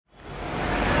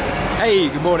Hey,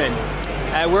 good morning.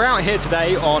 We're out here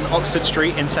today on Oxford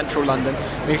Street in central London.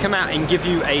 We're going to come out and give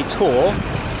you a tour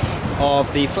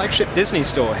of the Flagship Disney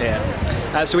store here.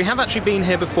 So we have actually been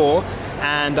here before,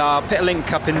 and I'll put a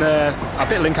link up in the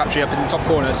top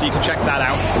corner so you can check that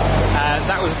out.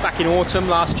 That was back in autumn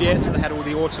last year, so they had all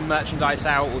the autumn merchandise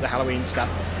out, all the Halloween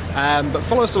stuff. But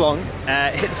follow us along,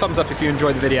 hit the thumbs up if you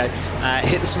enjoyed the video,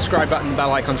 hit the subscribe button and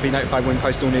bell icon to be notified when we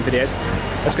post all new videos.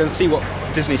 Let's go and see what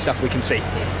Disney stuff we can see.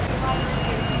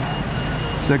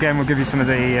 So again, we'll give you some of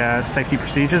the safety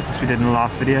procedures as we did in the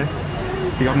last video.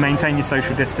 You've got to maintain your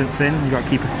social distancing, you've got to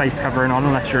keep a face covering on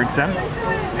unless you're exempt.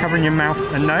 Covering your mouth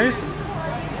and nose.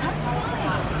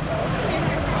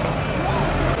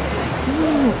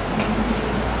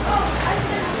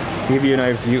 Give you an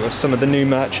overview of some of the new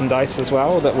merchandise as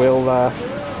well that we'll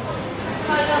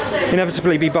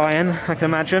inevitably be buying, I can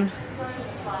imagine.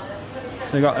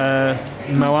 So we've got a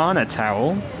Moana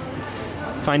towel,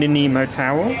 Finding Nemo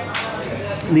towel.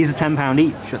 These are £10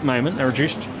 each at the moment, they're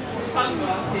reduced.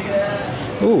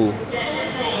 Ooh,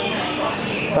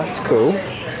 that's cool.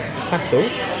 Tassel.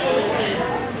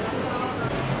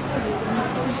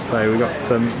 So we've got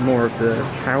some more of the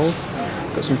towels.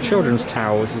 Got some children's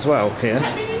towels as well here.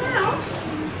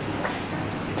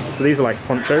 So these are like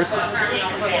ponchos. And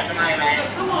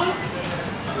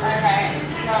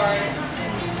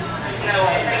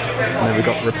then we've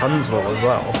got Rapunzel as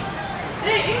well.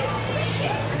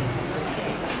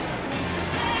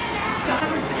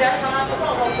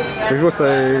 So we've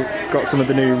also got some of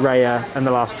the new Raya and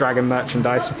the Last Dragon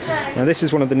merchandise. Now this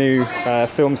is one of the new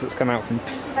films that's come out from.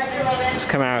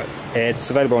 It's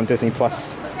available on Disney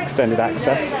Plus Extended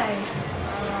Access.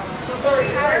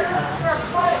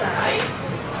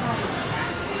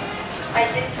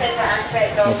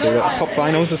 Also we've got pop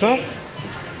vinyls as well.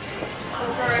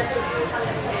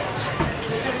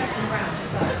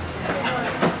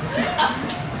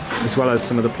 As well as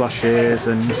some of the plushes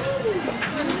and...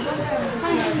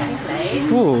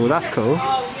 Ooh, that's cool.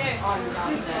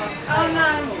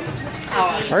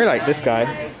 I really like this guy.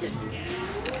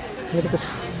 Look at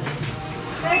this.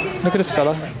 Look at this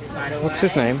fella. What's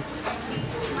his name?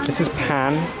 This is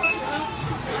Pan.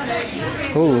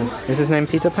 Ooh, is his name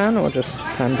Peter Pan or just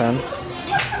Pan Pan?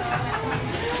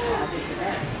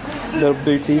 Little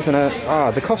booties and a...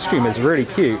 Ah, the costume is really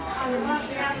cute.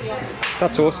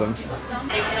 That's awesome.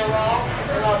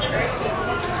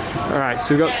 Alright,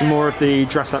 so we've got some more of the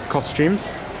dress-up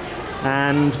costumes.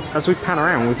 And as we pan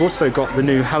around, we've also got the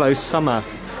new Hello Summer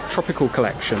Tropical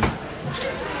Collection.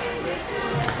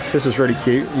 This is really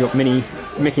cute. You've got Mickey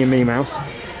and Minnie Mouse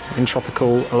in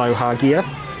tropical aloha gear.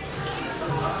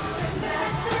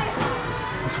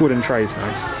 This wooden tray is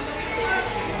nice.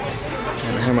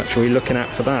 And how much are we looking at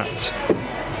for that?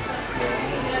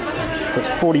 So it's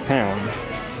 £40.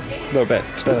 A little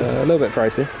bit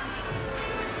pricey.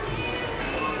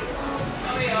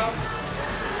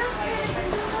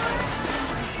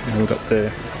 And we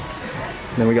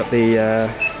got the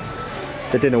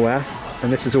dinnerware,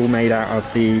 and this is all made out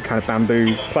of the kind of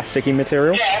bamboo plasticky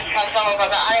material.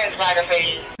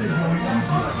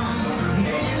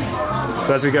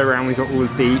 So as we go around, we've got all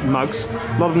of the mugs.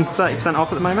 A lot of them 30%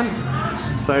 off at the moment.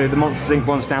 So the Monsters Inc.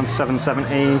 one's down to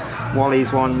 $7.70,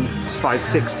 Wally's one is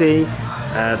 $5.60,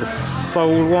 the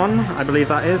Soul one, I believe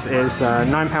that is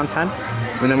 £9.10,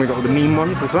 and then we've got all the meme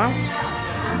ones as well.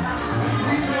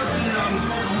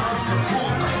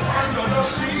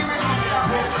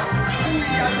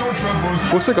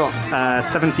 We've also got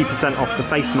 70% off the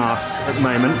face masks at the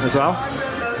moment as well.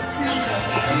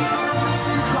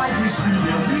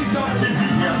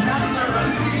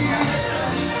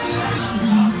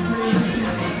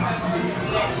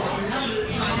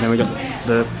 And then we got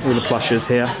all the plushes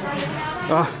here.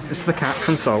 Oh, it's the cat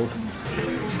from Soul.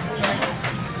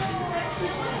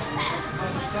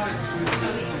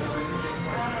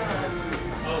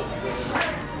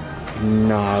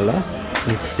 Nala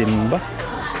and Simba.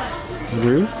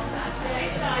 Roo.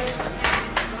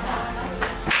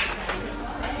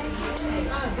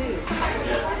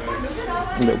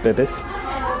 Little bibbies.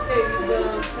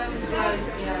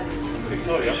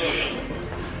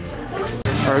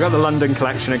 Alright, we've got the London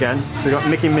collection again. So we've got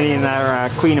Mickey and Minnie in their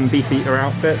Queen and Beefeater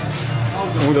outfits.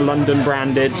 All the London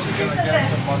branded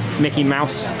Mickey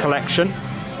Mouse collection.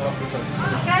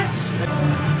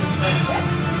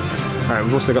 Alright,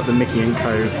 we've also got the Mickey &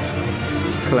 Co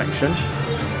collection.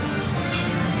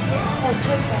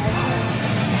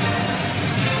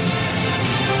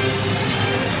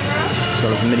 As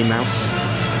well as Minnie Mouse,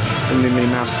 the new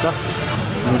Minnie Mouse stuff.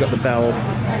 And we've got the Belle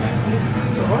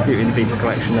Beauty and the Beast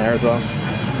collection there as well.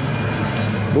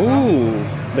 Ooh,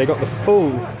 they got the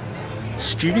full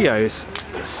Studios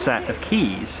set of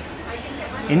keys.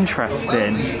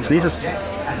 Interesting. So these are,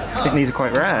 I think these are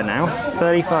quite rare now.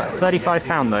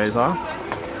 £35 those are.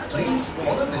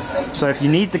 So if you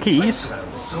need the keys,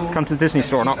 come to the Disney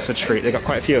store on Oxford Street. They've got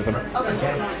quite a few of them.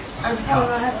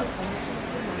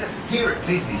 Here at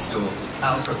Disney Store,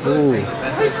 Ooh.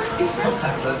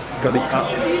 Got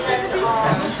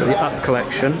the Up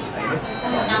collection.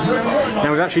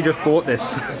 Now we've actually just bought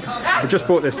this. We just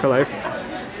bought this pillow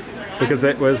because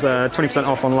it was 20%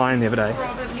 off online the other day.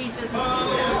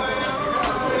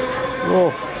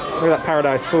 Oh, look at that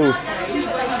Paradise Falls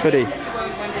hoodie.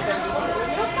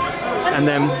 And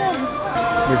then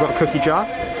we've got a cookie jar.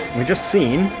 And we've just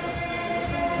seen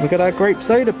we got our grape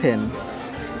soda pin.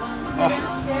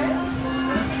 Oh.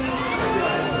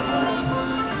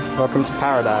 Welcome to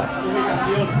paradise.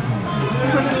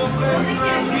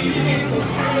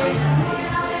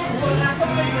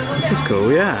 This is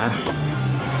cool, yeah.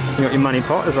 You got your money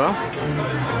pot as well.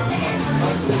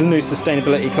 This is a new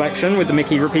sustainability collection with the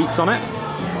Mickey repeats on it.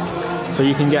 So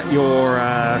you can get your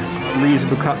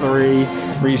reusable cutlery,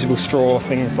 reusable straw,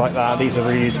 things like that. These are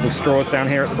reusable straws down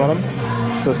here at the bottom.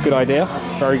 So that's a good idea,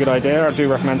 very good idea. I do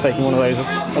recommend taking one of those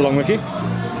along with you.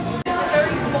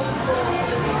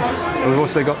 We've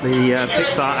also got the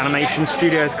Pixar Animation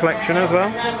Studios collection as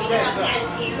well.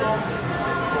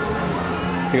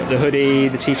 So you've got the hoodie,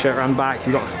 the t-shirt around the back.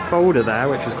 You've got a folder there,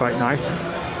 which is quite nice.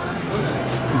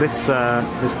 This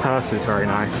purse is very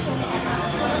nice.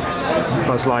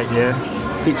 Buzz Lightyear,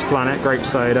 Pizza Planet, Grape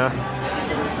Soda,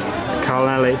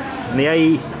 Carlelli, and the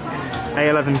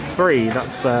A113.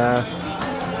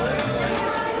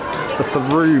 That's the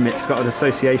room. It's got an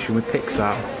association with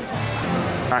Pixar.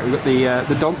 Right, we've got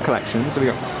the dog collection. So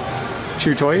we've got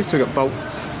chew toys. So we've got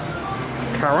Bolt's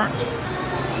Carrot.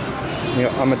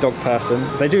 I'm a dog person.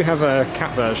 They do have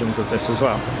cat versions of this as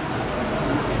well.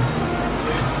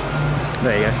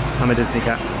 There you go. I'm a Disney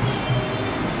cat.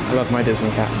 I love my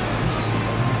Disney cats.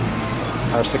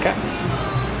 How's the cats?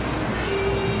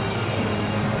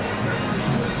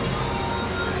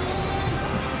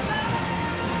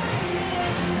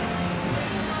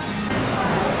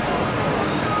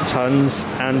 Tons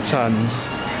and tons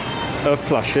of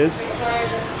plushes.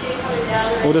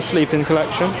 All the sleeping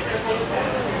collection.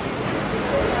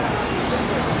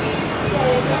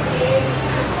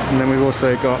 And then we've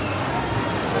also got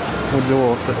all the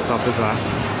dwarfs at the top as well.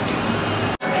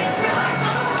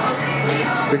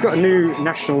 We've got a new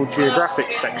National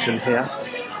Geographic section here.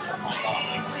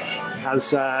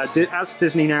 As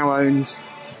Disney now owns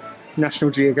National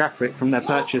Geographic from their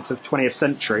purchase of 20th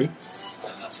Century.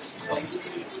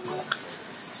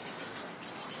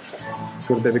 It's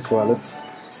got a bit of koalas.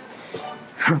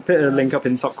 I'll put a link up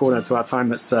in the top corner to our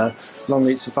time at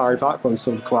Longleat Safari Park where we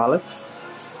saw the koalas.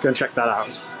 Go and check that out.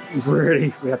 It's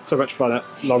we had so much fun at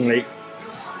Longleat.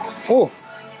 Oh!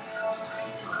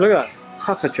 Look at that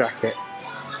puffer jacket.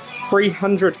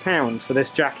 £300 for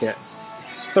this jacket.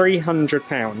 £300.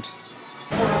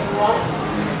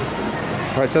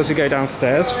 Right, so as we go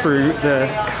downstairs through the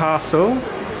castle.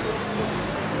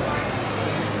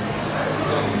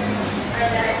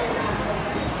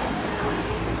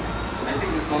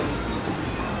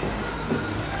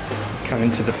 Come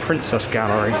into the Princess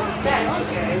Gallery.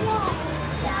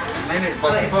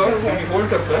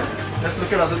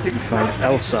 You find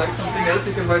Elsa. Something else,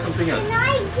 you can buy something else.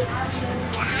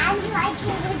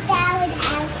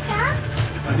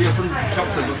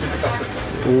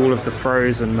 All of the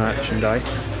Frozen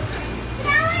merchandise.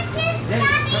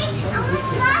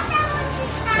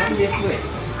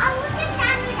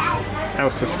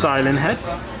 Elsa styling head.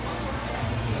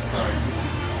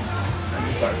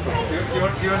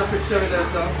 You want a picture with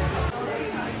Elsa?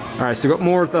 Alright, so we've got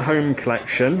more of the home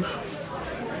collection.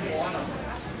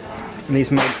 And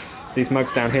these mugs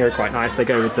down here are quite nice. They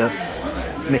go with the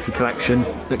Mickey collection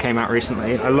that came out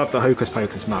recently. I love the Hocus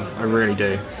Pocus mug, I really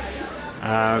do.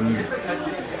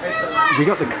 We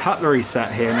got the cutlery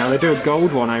set here now. They do a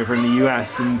gold one over in the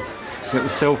US and we got the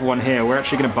silver one here. We're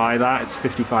actually going to buy that. It's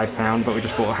 £55, but we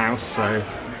just bought a house, so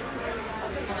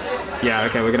yeah,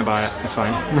 okay, we're going to buy it. It's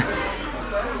fine.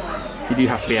 You do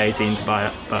have to be 18 to buy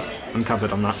it, but I'm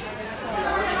covered on that.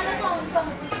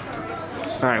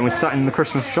 Alright, and we're starting the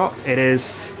Christmas shop. It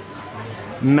is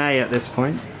May at this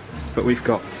point, but we've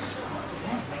got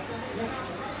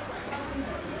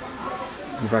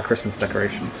our Christmas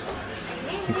decorations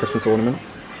and Christmas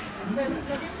ornaments.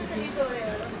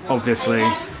 Obviously,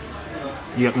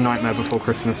 you got the Nightmare Before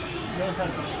Christmas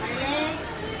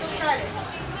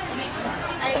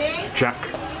Jack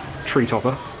tree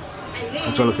topper,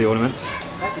 as well as the ornaments.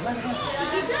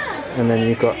 And then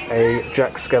you've got a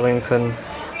Jack Skellington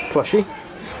plushie.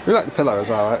 We like the pillow as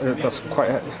well. That's quite.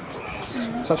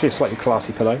 It's actually a slightly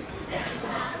classy pillow.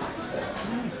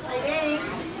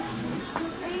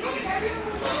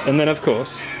 And then, of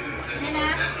course,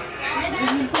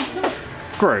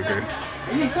 Grogu.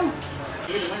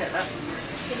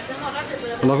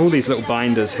 I love all these little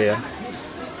binders here,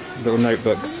 little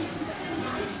notebooks.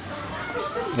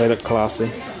 They look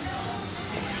classy.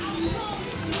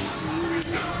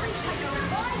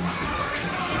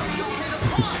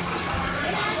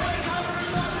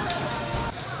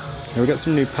 We've got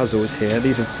some new puzzles here.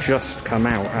 These have just come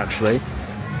out, actually.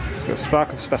 We've got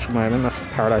Spark of Special Moment, that's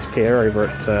Paradise Pier over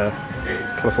at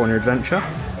California Adventure.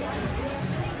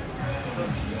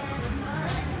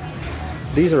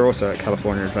 These are also at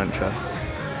California Adventure.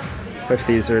 Both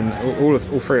these are in, all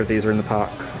three of these are in the park.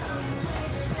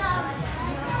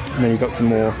 And then you've got some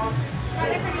more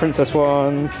Princess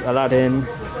ones, Aladdin,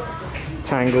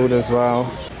 Tangled as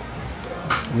well.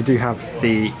 We do have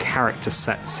the character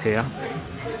sets here.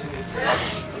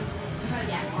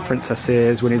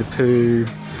 Princesses, Winnie the Pooh,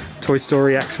 Toy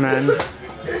Story, X-Men,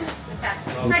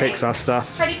 all Pixar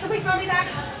stuff.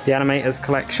 The Animators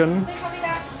collection,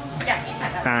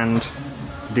 and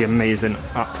the amazing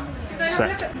Up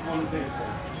set.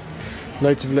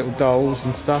 Loads of little dolls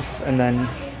and stuff, and then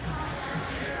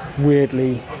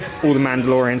weirdly all the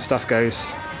Mandalorian stuff goes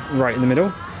right in the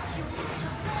middle.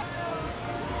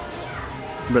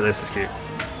 But this is cute.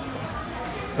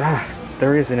 Ah,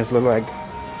 there he is in his little egg.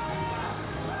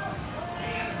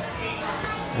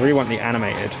 I really want the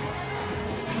animated.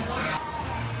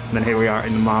 And then here we are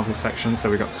in the Marvel section, so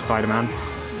we've got Spider-Man.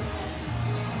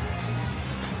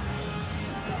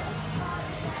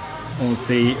 All of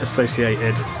the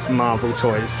associated Marvel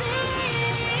toys.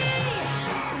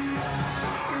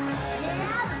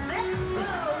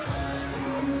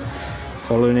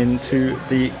 Following into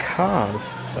the Cars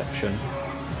section.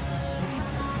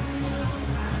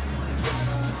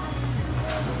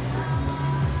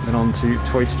 Then on to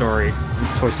Toy Story.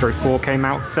 Toy Story 4 came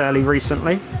out fairly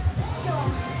recently.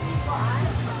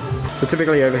 So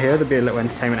typically over here there'd be a little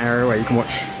entertainment area where you can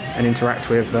watch and interact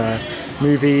with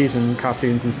movies and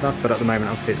cartoons and stuff, but at the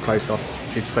moment obviously it's closed off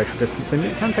due to social distancing.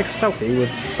 You can take a selfie with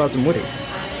Buzz and Woody,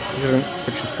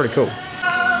 which is pretty cool.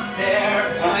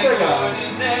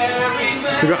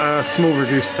 So we've got a small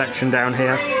reduced section down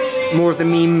here. More of the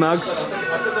meme mugs,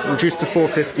 reduced to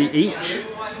 $4.50 each.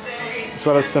 As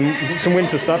well as some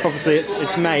winter stuff. Obviously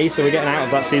it's May, so we're getting out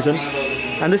of that season.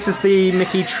 And this is the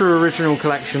Mickey True Original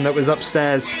collection that was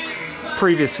upstairs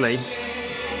previously.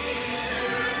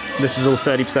 This is all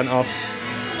 30% off.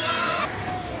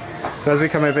 So as we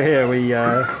come over here, we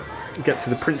get to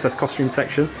the princess costume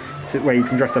section, where you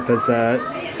can dress up as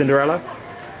Cinderella,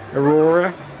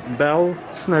 Aurora, Belle,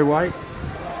 Snow White.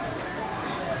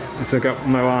 And so we've got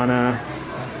Moana,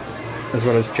 as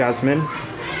well as Jasmine.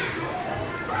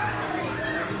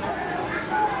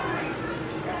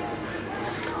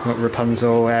 Got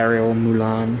Rapunzel, Ariel,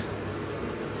 Mulan.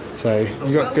 So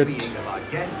you've got good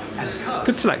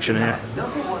selection here.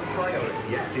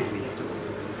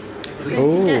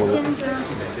 Oh,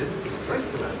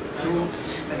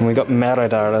 and we got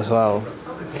Merida as well.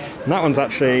 And that one's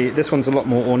actually, this one's a lot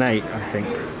more ornate, I think,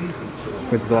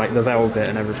 with like the velvet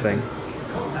and everything.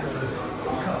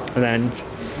 And then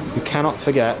you cannot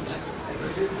forget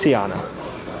Tiana.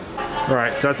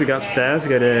 Right, so as we go upstairs, we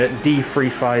go to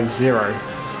D350.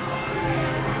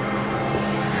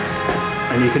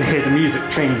 And you can hear the music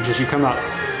change as you come up.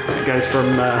 It goes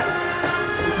from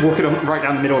walking right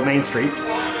down the middle of Main Street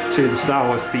to the Star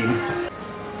Wars theme.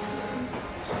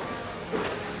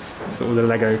 Got all the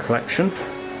Lego collection.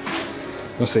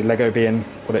 Obviously, Lego being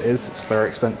what it is, it's very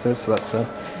expensive, so that's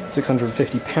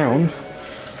 £650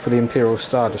 for the Imperial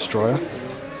Star Destroyer.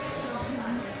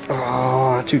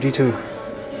 Oh, 2D2.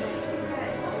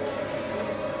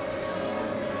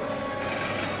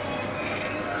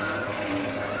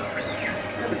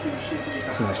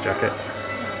 It's a nice jacket.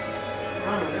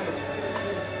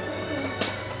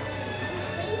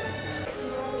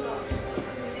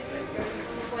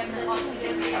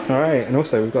 Alright, and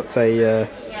also we've got a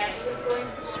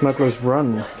Smuggler's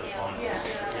Run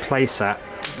playset.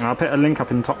 And I'll put a link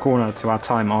up in the top corner to our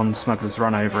time on Smuggler's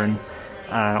Run over in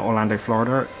Orlando,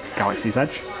 Florida at Galaxy's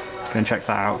Edge. Go and check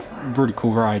that out. Really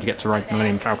cool ride, you get to ride the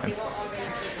Millennium Falcon.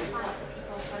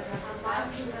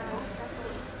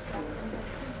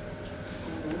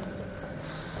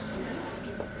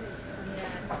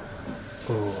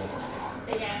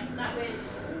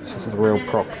 This is a real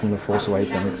prop from The Force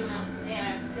Awakens.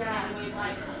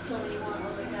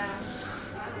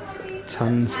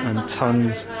 Tons and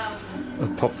tons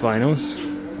of pop vinyls.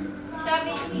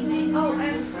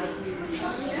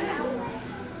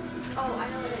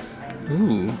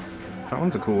 Ooh, that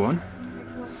one's a cool one.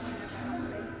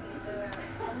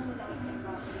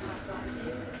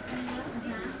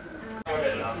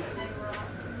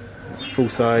 Full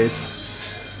size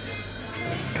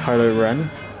Kylo Ren.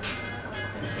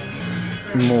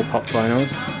 More pop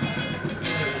vinyls.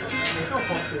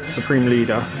 Supreme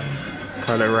Leader.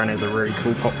 Kylo Ren is a really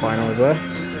cool pop vinyl as well.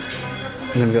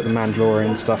 And then we've got the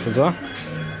Mandolorian stuff as well.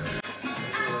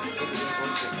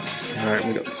 Alright,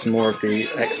 we've got some more of the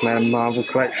X-Men Marvel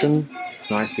collection. It's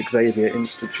nice, the Xavier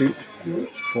Institute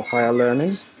for Higher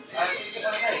Learning.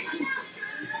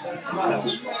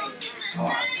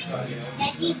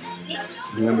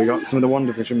 And then we got some of the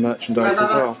WandaVision merchandise as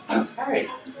well.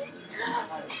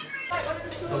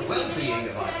 The well-being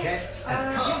of our guests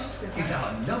and cast is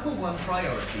our #1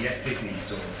 priority at Disney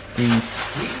Store. These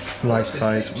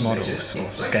life-size models, or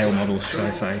scale models should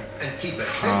I say, And keep a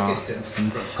safe are distance from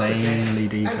other insanely guests and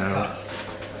detailed. cast.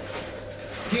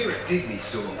 Here at Disney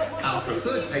Store, our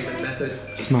preferred payment method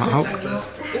is Smart Hulk.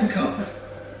 contactless or card.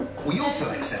 We also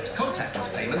accept contactless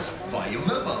payments via your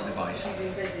mobile device.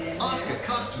 Ask a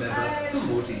cast member for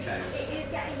more details. It is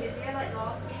getting busier, like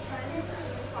last weekend, so we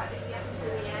were quite busy up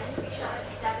until the end. We shut at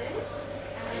 7.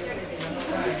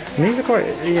 And these are quite,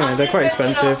 they're quite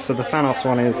expensive. So the Thanos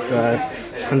one is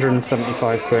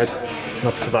 175 quid.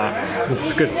 Not for that.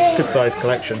 It's a good size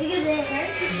collection. Look at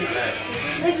this.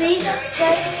 Look, these are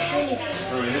sexy.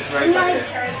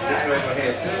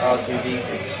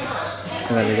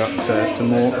 And then we got some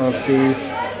more of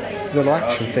the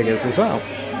action figures as well.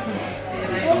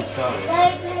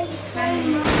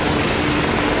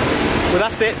 Well,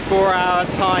 that's it for our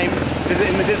time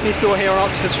visiting the Disney Store here on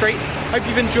Oxford Street. Hope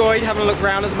you've enjoyed having a look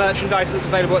around at the merchandise that's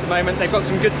available at the moment. They've got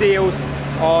some good deals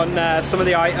on some of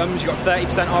the items. You've got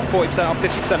 30% off, 40% off,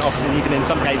 50% off, and even in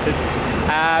some cases.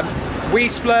 We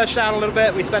splurged out a little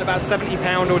bit. We spent about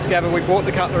 £70 altogether. We bought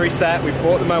the cutlery set, we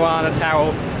bought the Moana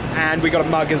towel, and we got a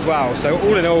mug as well. So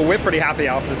all in all, we're pretty happy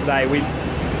after today. We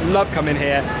love coming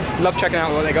here, love checking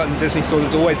out what they got in the Disney Store.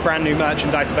 There's always brand new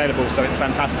merchandise available, so it's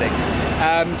fantastic.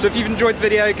 So if you've enjoyed the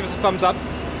video, give us a thumbs up.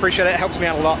 Appreciate it, helps me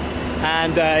out a lot.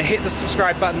 And hit the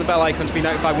subscribe button, the bell icon to be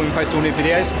notified when we post all new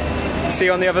videos. See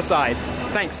you on the other side.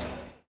 Thanks.